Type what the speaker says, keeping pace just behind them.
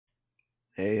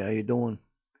Hey, how you doing?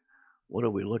 What are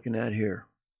we looking at here?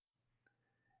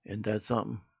 Isn't that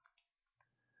something?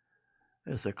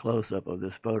 It's a close-up of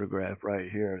this photograph right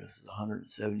here. This is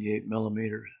 178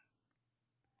 millimeters.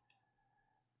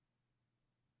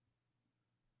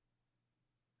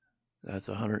 That's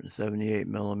 178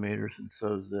 millimeters, and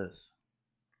so is this.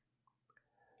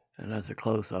 And that's a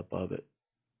close-up of it.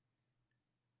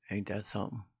 Ain't that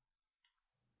something?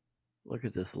 Look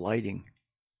at this lighting.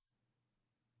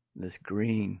 This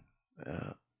green.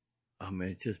 Uh,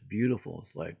 it's just beautiful.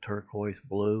 It's like turquoise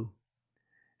blue.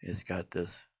 It's got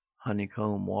this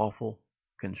honeycomb waffle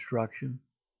construction,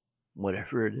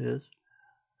 whatever it is.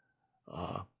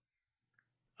 Uh,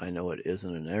 I know it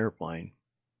isn't an airplane.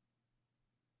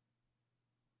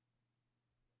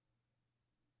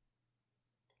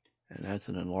 And that's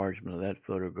an enlargement of that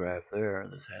photograph there.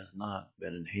 This has not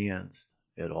been enhanced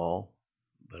at all.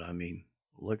 But I mean,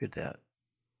 look at that.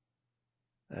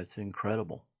 That's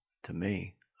incredible to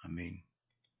me. I mean,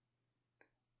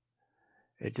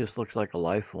 it just looks like a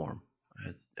life form.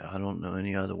 I don't know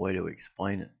any other way to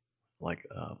explain it. Like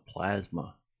a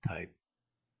plasma type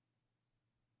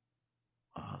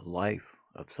life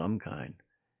of some kind.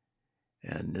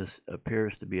 And this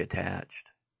appears to be attached.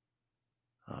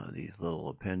 These little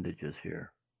appendages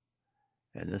here.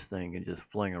 And this thing can just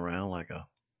fling around like a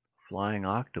flying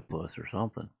octopus or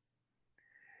something.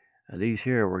 Now these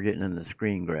here, we're getting in the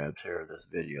screen grabs here of this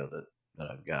video that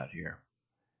I've got here.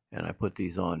 And I put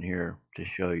these on here to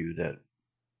show you that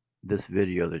this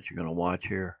video that you're going to watch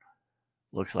here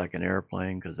looks like an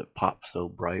airplane because it pops so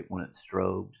bright when it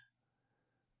strobes.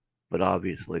 But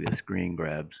obviously the screen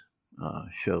grabs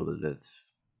show that it's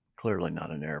clearly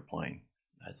not an airplane.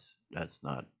 That's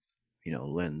not,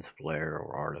 lens flare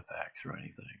or artifacts or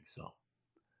anything. So,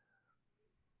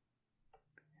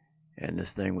 and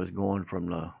this thing was going from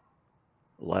the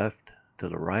left to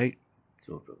the right.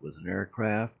 So if it was an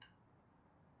aircraft,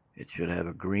 it should have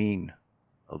a green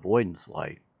avoidance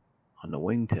light on the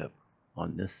wingtip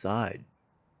on this side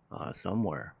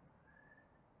somewhere.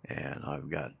 And I've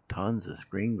got tons of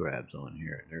screen grabs on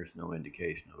here, and there's no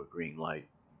indication of a green light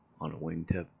on a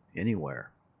wingtip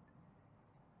anywhere.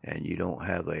 And you don't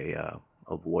have a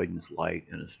avoidance light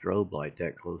and a strobe light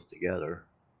that close together.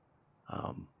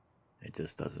 It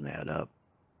just doesn't add up.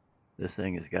 This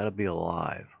thing has got to be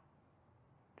alive.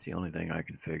 It's the only thing I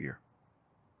can figure.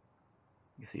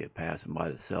 You see it passing by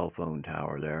the cell phone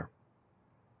tower there,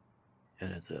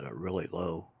 and it's at a really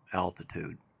low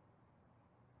altitude.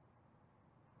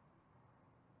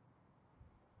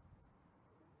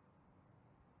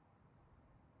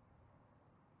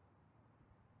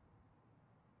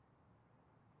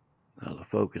 Now the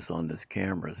focus on this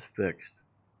camera is fixed,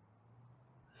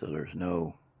 so there's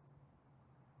no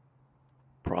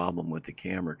problem with the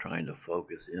camera trying to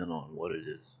focus in on what it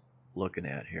is looking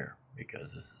at here,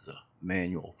 because this is a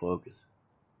manual focus.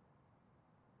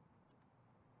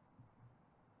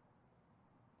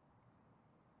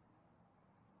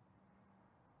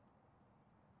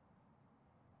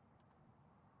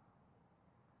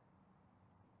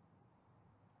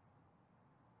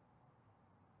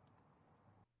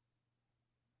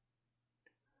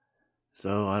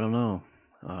 So I don't know.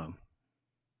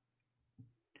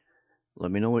 Let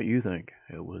me know what you think.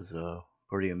 It was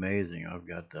pretty amazing. I've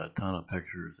got a ton of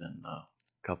pictures and a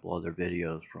couple other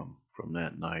videos from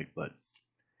that night. But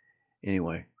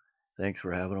anyway, thanks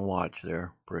for having a watch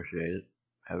there. Appreciate it.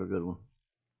 Have a good one.